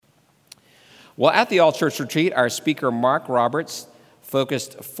Well, at the All Church Retreat, our speaker, Mark Roberts,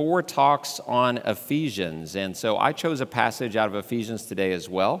 focused 4 talks on Ephesians. And so I chose a passage out of Ephesians today as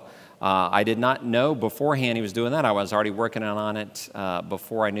well. I did not know beforehand he was doing that. I was already working on it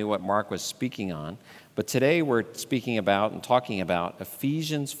before I knew what Mark was speaking on. But today we're speaking about and talking about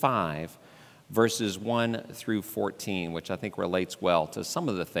Ephesians 5, verses 1 through 14, which I think relates well to some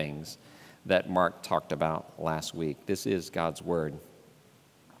of the things that Mark talked about last week. This is God's Word.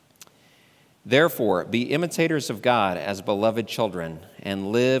 Therefore, be imitators of God as beloved children,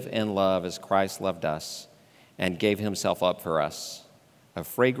 and live in love as Christ loved us and gave himself up for us, a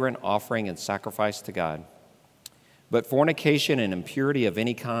fragrant offering and sacrifice to God. But fornication and impurity of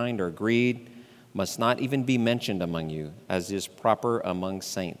any kind or greed must not even be mentioned among you, as is proper among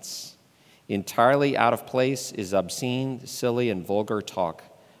saints. Entirely out of place is obscene, silly, and vulgar talk,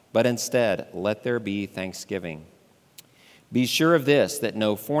 but instead let there be thanksgiving. Be sure of this, that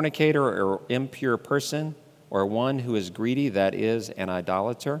no fornicator or impure person, or one who is greedy, that is, an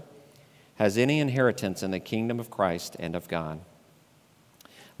idolater, has any inheritance in the kingdom of Christ and of God.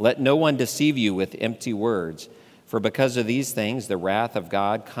 Let no one deceive you with empty words, for because of these things the wrath of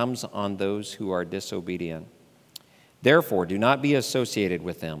God comes on those who are disobedient. Therefore, do not be associated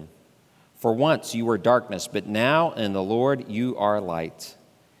with them. For once you were darkness, but now in the Lord you are light.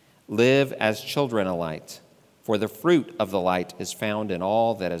 Live as children of light. For the fruit of the light is found in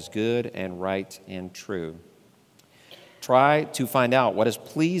all that is good and right and true. Try to find out what is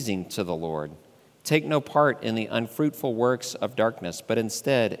pleasing to the Lord. Take no part in the unfruitful works of darkness, but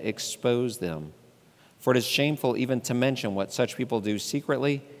instead expose them. For it is shameful even to mention what such people do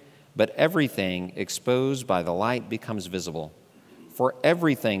secretly, but everything exposed by the light becomes visible. For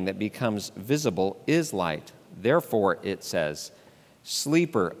everything that becomes visible is light. Therefore, it says,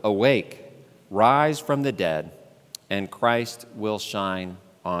 "Sleeper, awake. Rise from the dead, and Christ will shine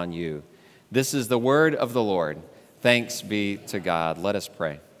on you." This is the word of the Lord. Thanks be to God. Let us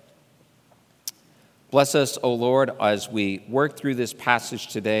pray. Bless us, O Lord, as we work through this passage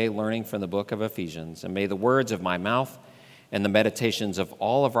today, learning from the book of Ephesians. And may the words of my mouth and the meditations of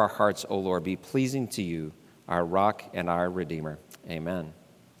all of our hearts, O Lord, be pleasing to you, our rock and our Redeemer. Amen.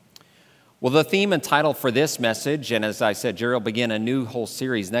 Well, the theme and title for this message, and as I said, Jerry will begin a new whole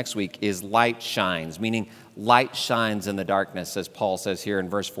series next week, is Light Shines, meaning light shines in the darkness, as Paul says here in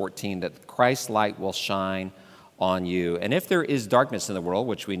verse 14, that Christ's light will shine on you. And if there is darkness in the world,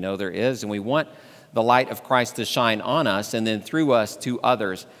 which we know there is, and we want the light of Christ to shine on us and then through us to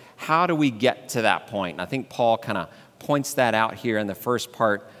others, how do we get to that point? And I think Paul kind of points that out here in the first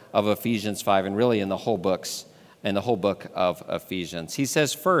part of Ephesians 5 and really in the whole book of Ephesians. He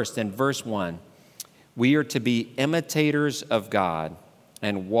says first in verse 1, we are to be imitators of God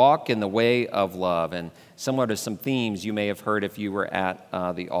and walk in the way of love. And similar to some themes you may have heard if you were at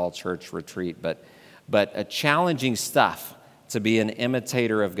the All Church Retreat, but a challenging stuff to be an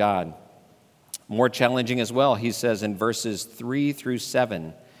imitator of God. More challenging as well, he says in verses 3 through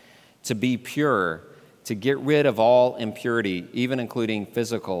 7, to be pure, to get rid of all impurity, even including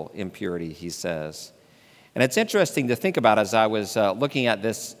physical impurity, he says. And it's interesting to think about as I was looking at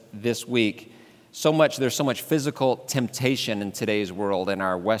this week, there's so much physical temptation in today's world, in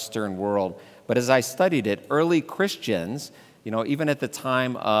our Western world. But as I studied it, early Christians, even at the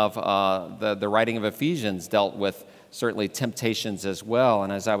time of the writing of Ephesians, dealt with certainly temptations as well.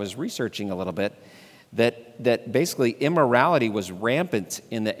 And as I was researching a little bit, that basically immorality was rampant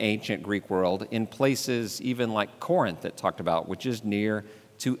in the ancient Greek world in places even like Corinth that talked about, which is near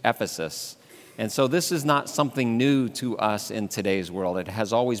to Ephesus. And so this is not something new to us in today's world. It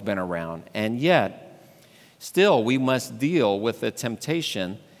has always been around. And yet, still, we must deal with the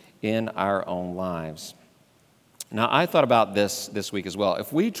temptation in our own lives. Now, I thought about this week as well.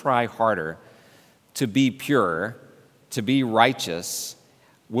 If we try harder to be pure, to be righteous,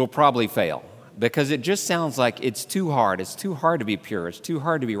 we'll probably fail. Because it just sounds like it's too hard. It's too hard to be pure. It's too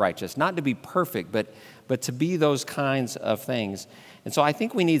hard to be righteous. Not to be perfect, but to be those kinds of things. And so I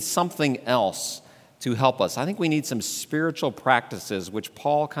think we need something else to help us. I think we need some spiritual practices, which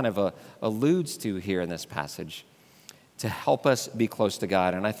Paul kind of alludes to here in this passage, to help us be close to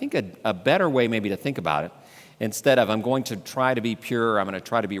God. And I think a better way maybe to think about it, instead of I'm going to try to be pure, I'm going to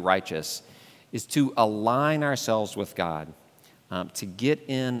try to be righteous, is to align ourselves with God, to get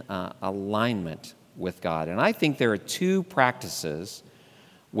in alignment with God. And I think there are 2 practices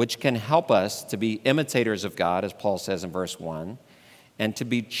which can help us to be imitators of God, as Paul says in verse 1, and to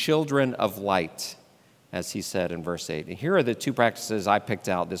be children of light, as he said in verse 8. And here are the 2 practices I picked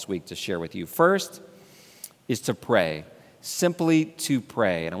out this week to share with you. First is to pray, simply to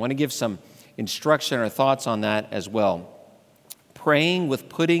pray. And I want to give some instruction or thoughts on that as well. praying with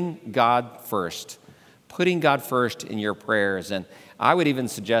putting God first in your prayers. And I would even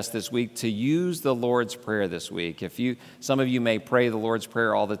suggest this week to use the Lord's Prayer this week. Some of you may pray the Lord's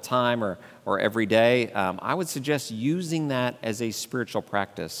Prayer all the time or every day. I would suggest using that as a spiritual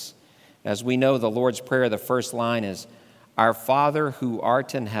practice. As we know, the Lord's Prayer, the first line is, "Our Father who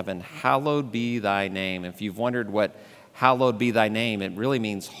art in heaven, hallowed be thy name." If you've wondered what hallowed be thy name, it really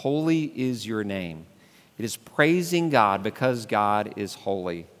means holy is your name. It is praising God because God is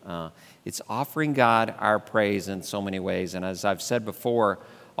holy. It's offering God our praise in so many ways. And as I've said before,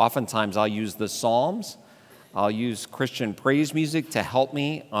 oftentimes I'll use the Psalms. I'll use Christian praise music to help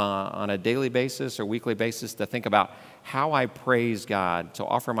me on a daily basis or weekly basis to think about how I praise God, to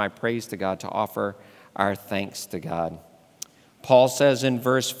offer my praise to God, to offer our thanks to God. Paul says in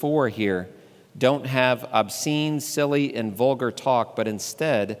verse 4 here, "Don't have obscene, silly, and vulgar talk, but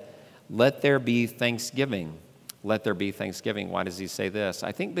instead let there be thanksgiving." Let there be thanksgiving. Why does he say this?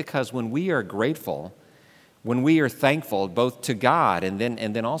 I think because when we are grateful, when we are thankful both to God and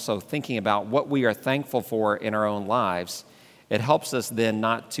then also thinking about what we are thankful for in our own lives, it helps us then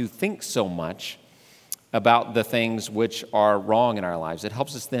not to think so much about the things which are wrong in our lives. It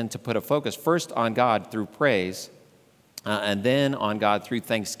helps us then to put a focus first on God through praise and then on God through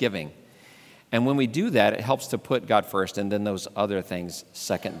thanksgiving. And when we do that, it helps to put God first and then those other things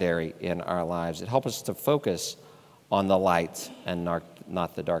secondary in our lives. It helps us to focus on the light and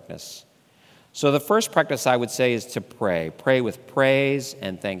not the darkness. So the first practice I would say is to pray. Pray with praise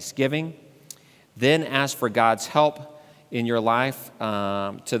and thanksgiving. Then ask for God's help in your life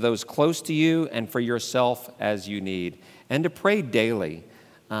to those close to you and for yourself as you need. And to pray daily.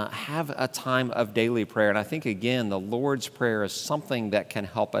 Have a time of daily prayer. And I think, again, the Lord's Prayer is something that can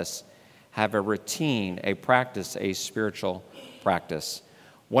help us have a routine, a practice, a spiritual practice.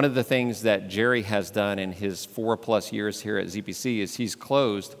 One of the things that Jerry has done in his 4+ years here at ZPC is he's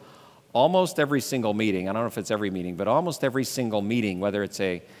closed almost every single meeting. I don't know if it's every meeting, but almost every single meeting, whether it's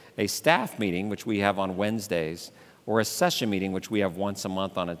a staff meeting, which we have on Wednesdays, or a session meeting, which we have once a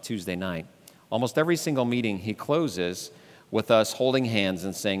month on a Tuesday night. Almost every single meeting he closes with us holding hands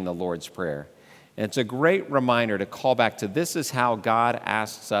and saying the Lord's Prayer. And it's a great reminder to call back to this is how God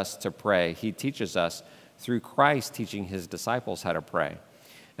asks us to pray. He teaches us through Christ teaching his disciples how to pray.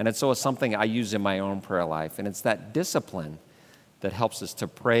 And it's always something I use in my own prayer life. And it's that discipline that helps us to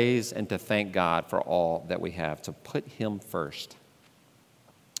praise and to thank God for all that we have, to put him first.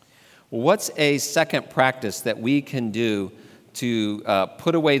 Well, what's a second practice that we can do to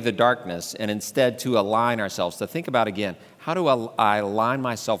put away the darkness and instead to align ourselves, to think about again, how do I align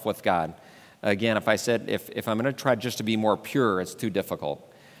myself with God? Again, if I said, if I'm going to try just to be more pure, it's too difficult.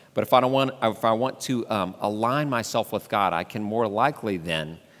 But if I want to align myself with God, I can more likely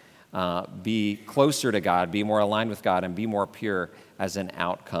then be closer to God, be more aligned with God, and be more pure as an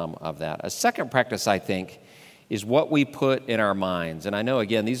outcome of that. A second practice, I think, is what we put in our minds. And I know,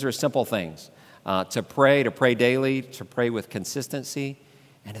 again, these are simple things. To pray daily, to pray with consistency,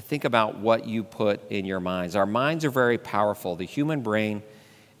 and to think about what you put in your minds. Our minds are very powerful. The human brain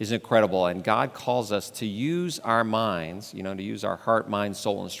is incredible, and God calls us to use our minds, to use our heart, mind,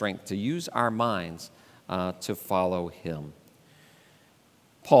 soul, and strength, to use our minds to follow him.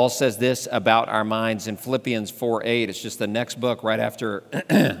 Paul says this about our minds in Philippians 4:8. It's just the next book right after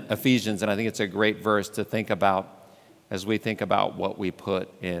Ephesians, and I think it's a great verse to think about as we think about what we put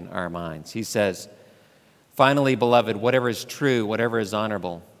in our minds. He says, "Finally, beloved, whatever is true, whatever is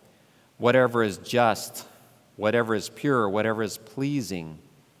honorable, whatever is just, whatever is pure, whatever is pleasing,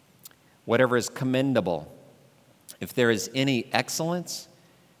 whatever is commendable, if there is any excellence,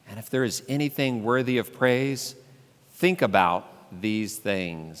 and if there is anything worthy of praise, think about these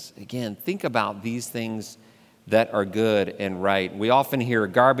things." Again, think about these things that are good and right. We often hear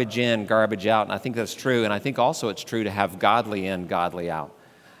garbage in, garbage out, and I think that's true. And I think also it's true to have godly in, godly out.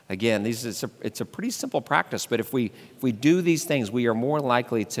 Again, it's a pretty simple practice, but if we do these things, we are more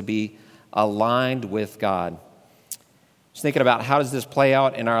likely to be aligned with God. Just thinking about how does this play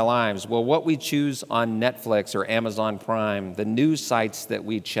out in our lives? Well, what we choose on Netflix or Amazon Prime, the news sites that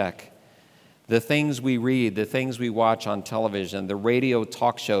we check, the things we read, the things we watch on television, the radio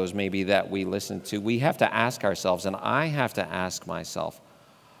talk shows maybe that we listen to, we have to ask ourselves, and I have to ask myself,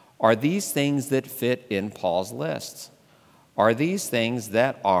 are these things that fit in Paul's list? Are these things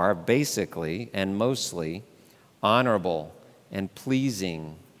that are basically and mostly honorable and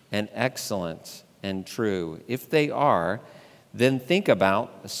pleasing and excellent and true? If they are, then think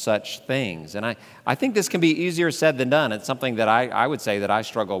about such things. And I think this can be easier said than done. It's something that I would say that I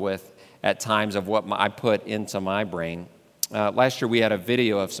struggle with at times of what I put into my brain. Last year we had a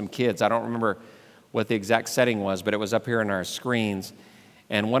video of some kids. I don't remember what the exact setting was, but it was up here on our screens.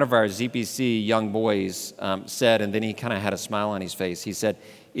 And one of our ZPC young boys said, and then he kind of had a smile on his face, he said,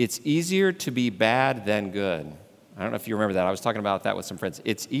 "It's easier to be bad than good." I don't know if you remember that. I was talking about that with some friends.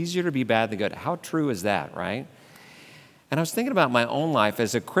 It's easier to be bad than good. How true is that, right? And I was thinking about my own life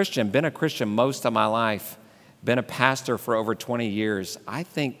as a Christian, been a Christian most of my life, been a pastor for over 20 years. I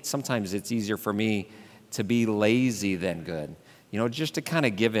think sometimes it's easier for me to be lazy than good. You know, just to kind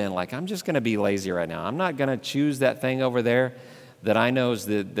of give in, like, I'm just going to be lazy right now. I'm not going to choose that thing over there that I know is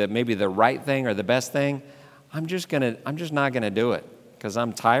the maybe the right thing or the best thing. I'm just not going to do it because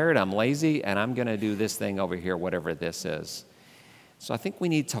I'm tired, I'm lazy, and I'm going to do this thing over here, whatever this is. So I think we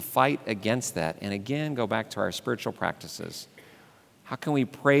need to fight against that. And again, go back to our spiritual practices. How can we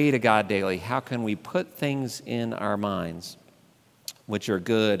pray to God daily? How can we put things in our minds which are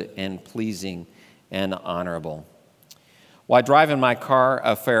good and pleasing and honorable? Well, I drive in my car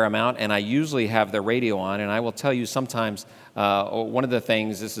a fair amount, and I usually have the radio on, and I will tell you sometimes one of the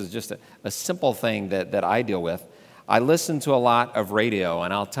things, this is just a simple thing that I deal with, I listen to a lot of radio,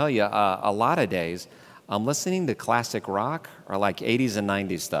 and I'll tell you, a lot of days, I'm listening to classic rock or like 80s and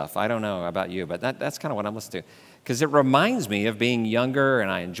 90s stuff. I don't know about you, but that's kind of what I'm listening to, because it reminds me of being younger,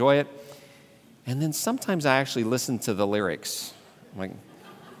 and I enjoy it. And then sometimes I actually listen to the lyrics. I'm like,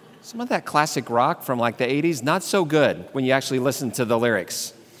 some of that classic rock from like the 80s, not so good when you actually listen to the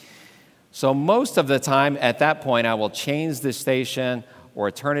lyrics. So most of the time at that point, I will change the station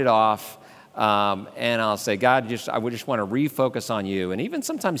or turn it off, and I'll say, God, I would just want to refocus on you. And even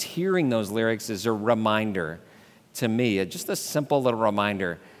sometimes hearing those lyrics is a reminder to me, just a simple little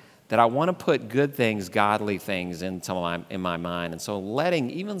reminder that I want to put good things, godly things in my mind. And so letting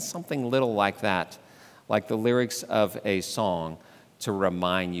even something little like that, like the lyrics of a song, to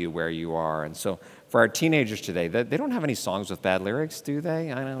remind you where you are. And so for our teenagers today, they don't have any songs with bad lyrics, do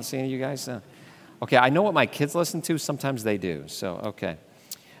they? I don't see any of you guys. Okay, I know what my kids listen to. Sometimes they do. So, okay.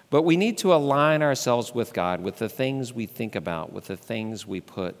 But we need to align ourselves with God, with the things we think about, with the things we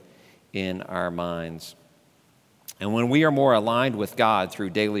put in our minds. And when we are more aligned with God through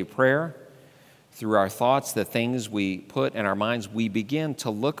daily prayer, through our thoughts, the things we put in our minds, we begin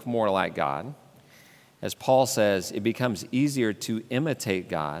to look more like God. As Paul says, it becomes easier to imitate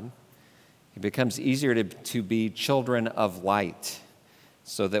God. It becomes easier to be children of light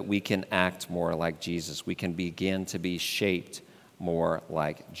so that we can act more like Jesus. We can begin to be shaped more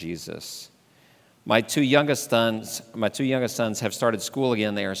like Jesus. My two youngest sons have started school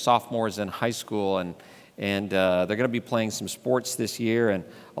again. They are sophomores in high school, and they're going to be playing some sports this year, and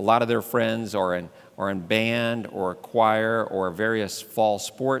a lot of their friends are in band or choir or various fall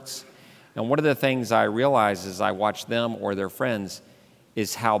sports. And one of the things I realize as I watch them or their friends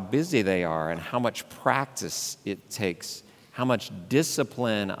is how busy they are and how much practice it takes, how much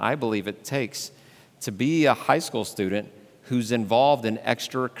discipline I believe it takes to be a high school student who's involved in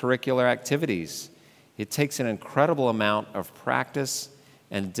extracurricular activities. It takes an incredible amount of practice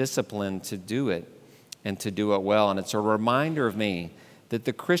and discipline to do it and to do it well. And it's a reminder of me that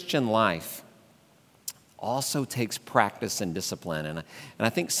the Christian life also takes practice and discipline. And I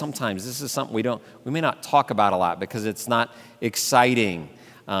think sometimes this is something we may not talk about a lot because it's not exciting,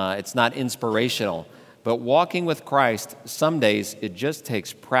 it's not inspirational. But walking with Christ, some days it just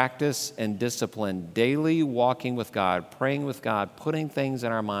takes practice and discipline, daily walking with God, praying with God, putting things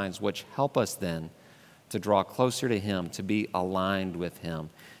in our minds which help us then to draw closer to Him, to be aligned with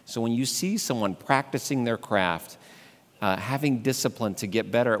Him. So when you see someone practicing their craft, having discipline to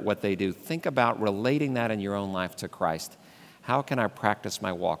get better at what they do, think about relating that in your own life to Christ. How can I practice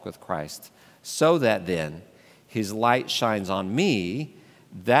my walk with Christ so that then His light shines on me,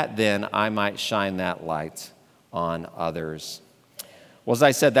 that then I might shine that light on others? Well, as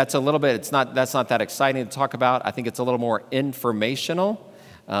I said, that's not that exciting to talk about. I think it's a little more informational.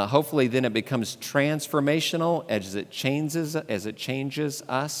 Hopefully then it becomes transformational as it changes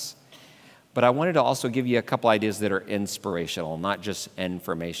us. But I wanted to also give you a couple ideas that are inspirational, not just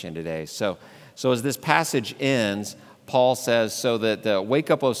information today. So as this passage ends, Paul says, so that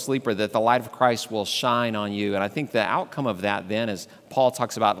wake up, O sleeper, that the light of Christ will shine on you. And I think the outcome of that then, as Paul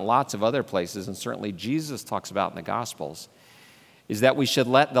talks about in lots of other places, and certainly Jesus talks about in the Gospels, is that we should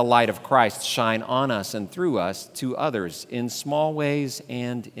let the light of Christ shine on us and through us to others in small ways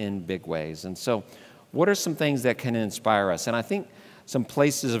and in big ways. And so what are some things that can inspire us? And I think some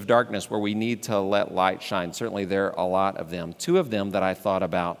places of darkness where we need to let light shine. Certainly there are a lot of them. Two of them that I thought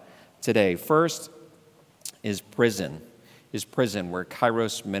about today. First is prison, where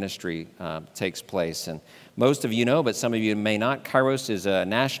Kairos ministry takes place. And most of you know, but some of you may not, Kairos is a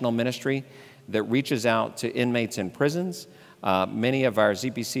national ministry that reaches out to inmates in prisons. Many of our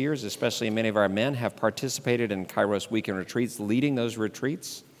ZPCers, especially many of our men, have participated in Kairos weekend retreats, leading those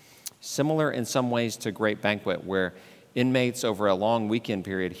retreats, similar in some ways to Great Banquet, where inmates over a long weekend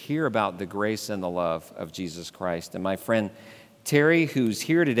period hear about the grace and the love of Jesus Christ. And my friend Terry, who's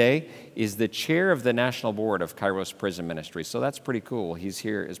here today, is the chair of the National Board of Kairos Prison Ministry. So that's pretty cool. He's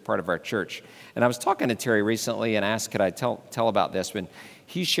here as part of our church. And I was talking to Terry recently and asked, could I tell about this? When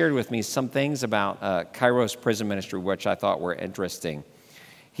he shared with me some things about Kairos Prison Ministry, which I thought were interesting.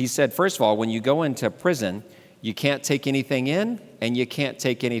 He said, first of all, when you go into prison, you can't take anything in and you can't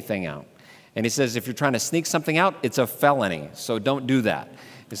take anything out. And he says, if you're trying to sneak something out, it's a felony. So don't do that.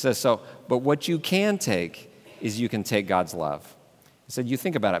 He says, but what you can take is you can take God's love. He said, you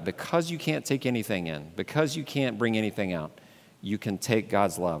think about it, because you can't take anything in, because you can't bring anything out, you can take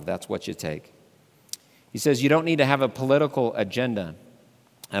God's love. That's what you take. He says, you don't need to have a political agenda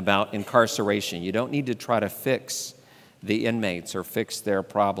about incarceration. You don't need to try to fix the inmates or fix their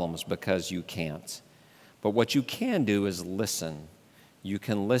problems because you can't. But what you can do is listen. You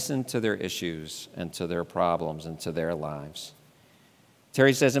can listen to their issues and to their problems and to their lives.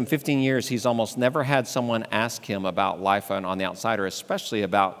 Terry says in 15 years, he's almost never had someone ask him about life on the outside, or especially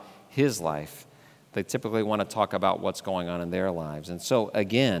about his life. They typically want to talk about what's going on in their lives. And so,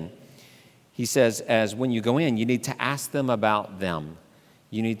 again, he says, as when you go in, you need to ask them about them.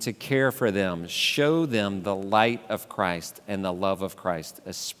 You need to care for them, show them the light of Christ and the love of Christ,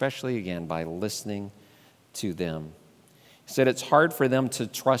 especially, again, by listening to them. He said it's hard for them to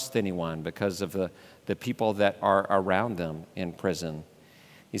trust anyone because of the people that are around them in prison.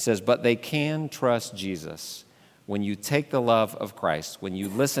 He says, but they can trust Jesus. When you take the love of Christ, when you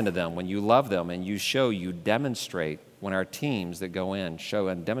listen to them, when you love them, and you demonstrate, when our teams that go in show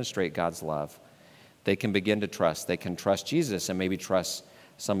and demonstrate God's love, they can begin to trust. They can trust Jesus and maybe trust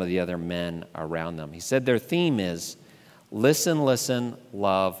some of the other men around them. He said their theme is listen, listen,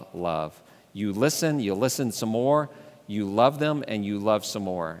 love, love. You listen some more, you love them, and you love some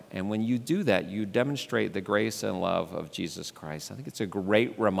more. And when you do that, you demonstrate the grace and love of Jesus Christ. I think it's a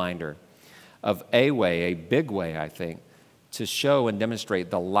great reminder of a big way, I think, to show and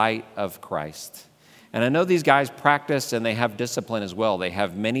demonstrate the light of Christ. And I know these guys practice and they have discipline as well. They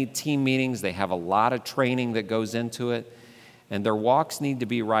have many team meetings. They have a lot of training that goes into it. And their walks need to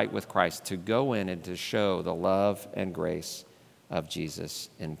be right with Christ to go in and to show the love and grace of Jesus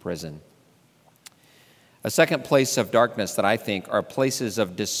in prison. A second place of darkness that I think are places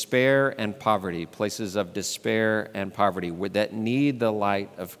of despair and poverty, places of despair and poverty that need the light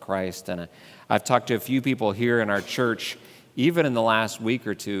of Christ. And I've talked to a few people here in our church, even in the last week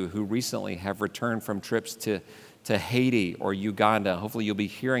or two, who recently have returned from trips to Haiti or Uganda. Hopefully you'll be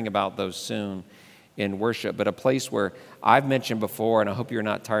hearing about those soon in worship. But a place where I've mentioned before, and I hope you're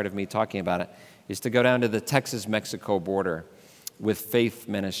not tired of me talking about it, is to go down to the Texas-Mexico border with Faith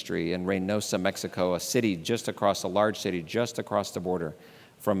Ministry in Reynosa, Mexico, a large city just across the border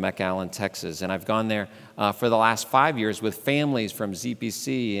from McAllen, Texas. And I've gone there for the last 5 years with families from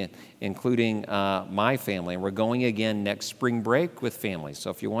ZPC, including my family. And we're going again next spring break with families. So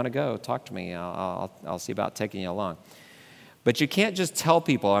if you want to go, talk to me. I'll see about taking you along. But you can't just tell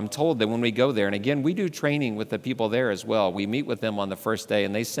people. I'm told that when we go there, and again, we do training with the people there as well. We meet with them on the first day,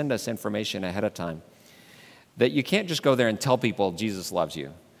 and they send us information ahead of time. That you can't just go there and tell people Jesus loves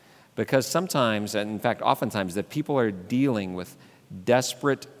you. Because sometimes, and in fact, oftentimes, that people are dealing with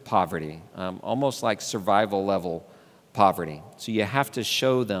desperate poverty, almost like survival level poverty. So you have to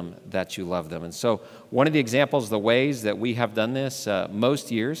show them that you love them. And so one of the examples, the ways that we have done this most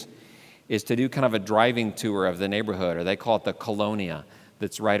years, is to do kind of a driving tour of the neighborhood, or they call it the colonia,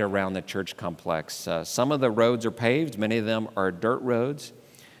 that's right around the church complex. Some of the roads are paved, many of them are dirt roads.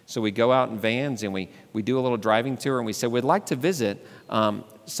 So we go out in vans and we do a little driving tour, and we say we'd like to visit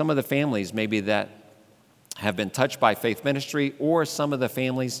some of the families maybe that have been touched by Faith Ministry, or some of the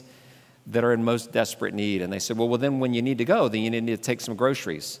families that are in most desperate need. And they said, well, then when you need to go, then you need to take some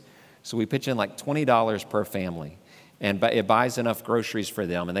groceries. So we pitch in like $20 per family, and it buys enough groceries for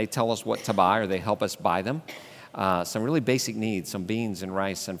them. And they tell us what to buy, or they help us buy them. Some really basic needs, some beans and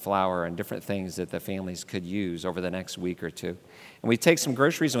rice and flour and different things that the families could use over the next week or two. And we take some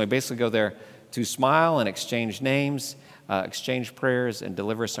groceries and we basically go there to smile and exchange names, exchange prayers, and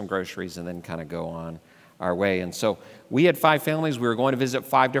deliver some groceries, and then kind of go on our way. And so we had 5 families. We were going to visit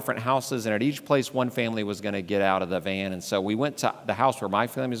 5 different houses, and at each place one family was going to get out of the van. And so we went to the house where my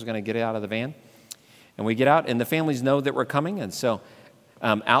family was going to get out of the van. And we get out, and the families know that we're coming. And so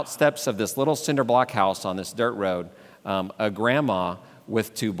out steps of this little cinder block house on this dirt road, a grandma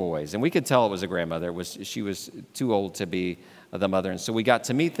with 2 boys. And we could tell it was a grandmother. She was too old to be the mother. And so we got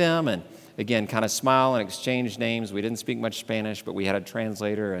to meet them, and again, kind of smile and exchange names. We didn't speak much Spanish, but we had a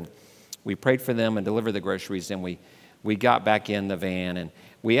translator, and we prayed for them and delivered the groceries, and we got back in the van, and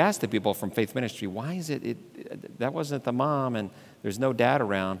we asked the people from Faith Ministry, why is it that wasn't the mom, and there's no dad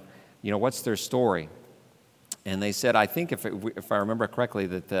around, what's their story? And they said, I think if I remember correctly,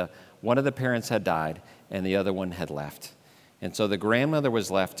 that one of the parents had died and the other one had left. And so the grandmother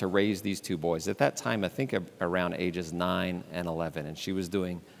was left to raise these two boys. At that time, I think around ages 9 and 11, and she was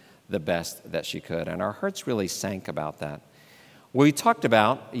doing the best that she could. And our hearts really sank about that. We talked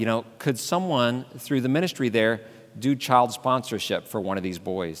about, could someone through the ministry there do child sponsorship for one of these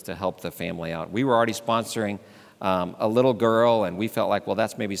boys to help the family out? We were already sponsoring a little girl, and we felt like, well,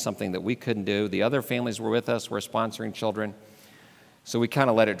 that's maybe something that we couldn't do. The other families were with us, were sponsoring children. So we kind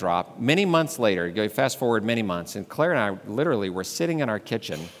of let it drop. Many months later, go fast forward many months, and Claire and I literally were sitting in our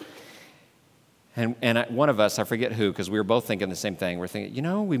kitchen, and one of us, I forget who, because we were both thinking the same thing. We're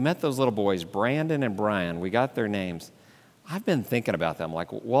thinking, we met those little boys, Brandon and Brian. We got their names. I've been thinking about them. Like,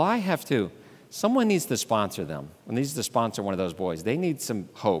 well, I have to. Someone needs to sponsor them. One needs to sponsor one of those boys. They need some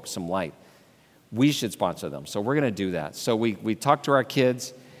hope, some light. We should sponsor them. So we're going to do that. So we talked to our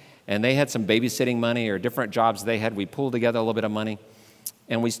kids, and they had some babysitting money or different jobs they had. We pulled together a little bit of money,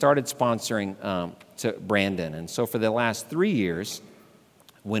 and we started sponsoring to Brandon. And so for the last 3 years,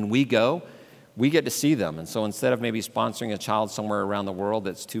 when we go, we get to see them. And so instead of maybe sponsoring a child somewhere around the world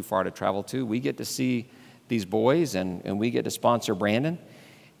that's too far to travel to, we get to see these boys, and we get to sponsor Brandon.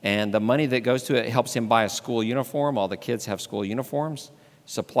 And the money that goes to it helps him buy a school uniform. All the kids have school uniforms,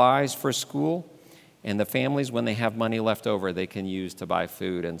 supplies for school, and the families, when they have money left over, they can use to buy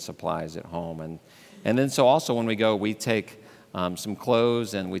food and supplies at home. And then so also when we go, we take some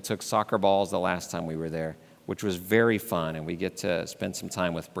clothes, and we took soccer balls the last time we were there, which was very fun, and we get to spend some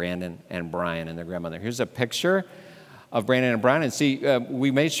time with Brandon and Brian and their grandmother. Here's a picture of Brandon and Brian, and see,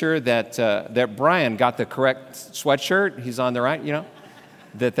 we made sure that Brian got the correct sweatshirt. He's on the right,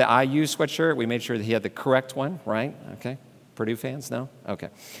 that the IU sweatshirt, we made sure that he had the correct one, right? Okay. Purdue fans? No? Okay.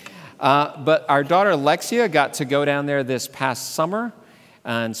 But our daughter Lexia got to go down there this past summer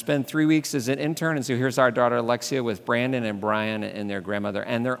and spend 3 weeks as an intern. And so here's our daughter Lexia with Brandon and Brian and their grandmother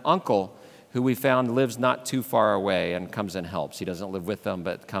and their uncle, who we found lives not too far away and comes and helps. He doesn't live with them,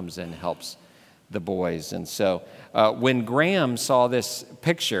 but comes and helps the boys. And so when Graham saw this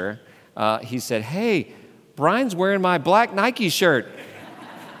picture, he said, hey, Brian's wearing my black Nike shirt.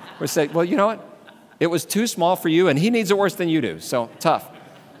 We said, well, you know what? It was too small for you, and he needs it worse than you do, so tough.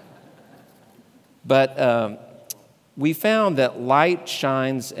 But we found that light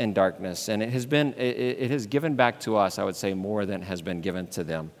shines in darkness, and it has given back to us, I would say, more than has been given to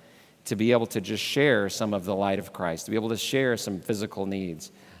them, to be able to just share some of the light of Christ, to be able to share some physical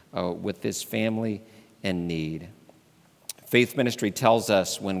needs with this family in need. Faith Ministry tells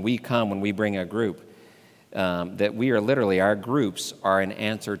us when we bring a group, that we are literally, our groups are an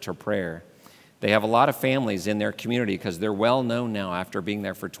answer to prayer. They have a lot of families in their community because they're well known now after being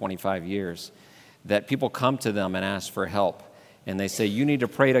there for 25 years, that people come to them and ask for help. And they say, you need to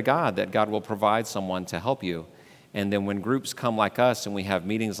pray to God that God will provide someone to help you. And then when groups come like us and we have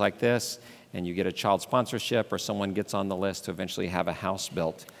meetings like this, and you get a child sponsorship or someone gets on the list to eventually have a house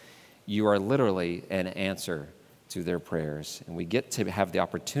built, you are literally an answer to their prayers. And we get to have the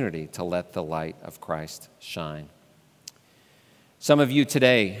opportunity to let the light of Christ shine. Some of you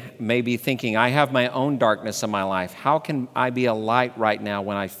today may be thinking, I have my own darkness in my life. How can I be a light right now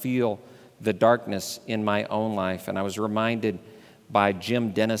when I feel the darkness in my own life? And I was reminded by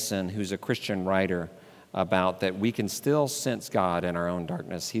Jim Dennison, who's a Christian writer, about that we can still sense God in our own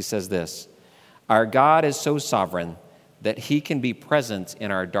darkness. He says this, our God is so sovereign that he can be present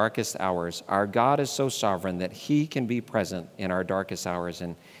in our darkest hours. Our God is so sovereign that he can be present in our darkest hours.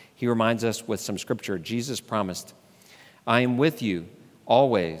 And he reminds us with some scripture, Jesus promised, I am with you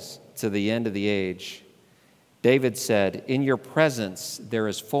always to the end of the age. David said, in your presence there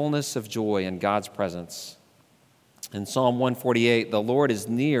is fullness of joy in God's presence. In Psalm 148, the Lord is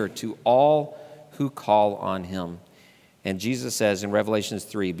near to all who call on him. And Jesus says in Revelation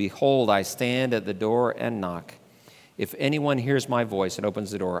 3, behold, I stand at the door and knock. If anyone hears my voice and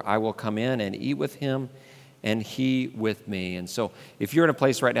opens the door, I will come in and eat with him and he with me. And so if you're in a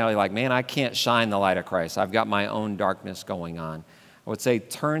place right now, you're like, man, I can't shine the light of Christ. I've got my own darkness going on. I would say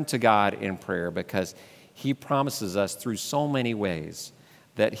turn to God in prayer, because he promises us through so many ways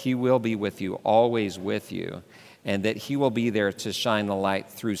that he will be with you, always with you, and that he will be there to shine the light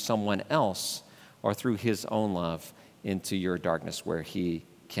through someone else or through his own love into your darkness where he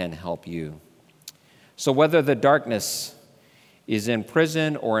can help you. So whether the darkness is in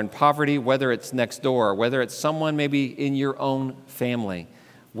prison or in poverty, whether it's next door, whether it's someone maybe in your own family,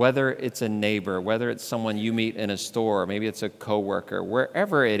 whether it's a neighbor, whether it's someone you meet in a store, maybe it's a coworker,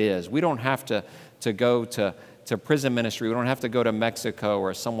 wherever it is. We don't have to go to prison ministry. We don't have to go to Mexico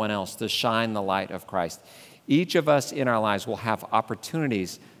or someone else to shine the light of Christ. Each of us in our lives will have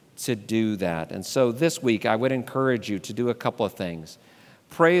opportunities to do that. And so this week, I would encourage you to do a couple of things.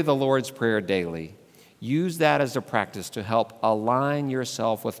 Pray the Lord's Prayer daily. Use that as a practice to help align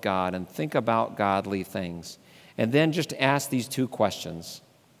yourself with God and think about godly things. And then just ask these two questions.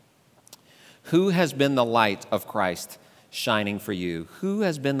 Who has been the light of Christ shining for you? Who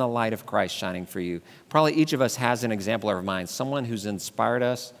has been the light of Christ shining for you? Probably each of us has an example in our mind, someone who's inspired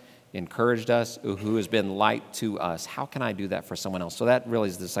us, encouraged us, who has been light to us. How can I do that for someone else? So that really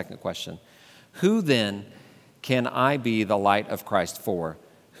is the second question. Who then can I be the light of Christ for?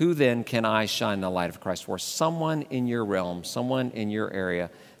 Who then can I shine the light of Christ for? Someone in your realm, someone in your area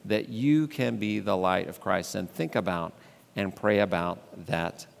that you can be the light of Christ. And think about and pray about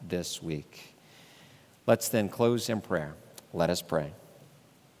that this week. Let's then close in prayer. Let us pray.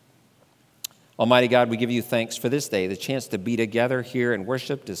 Almighty God, we give you thanks for this day, the chance to be together here in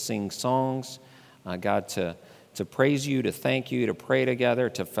worship, to sing songs, God, to praise you, to thank you, to pray together,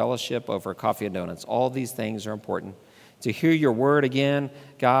 to fellowship over coffee and donuts. All these things are important. To hear your word again,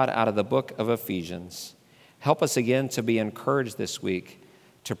 God, out of the book of Ephesians. Help us again to be encouraged this week,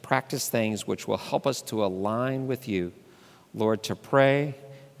 to practice things which will help us to align with you, Lord, to pray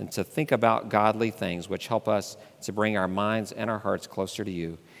and to think about godly things which help us to bring our minds and our hearts closer to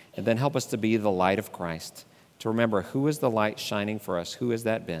you. And then help us to be the light of Christ, to remember who is the light shining for us, who has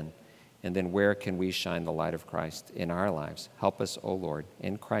that been, and then where can we shine the light of Christ in our lives. Help us, O Lord,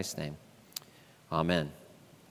 in Christ's name. Amen.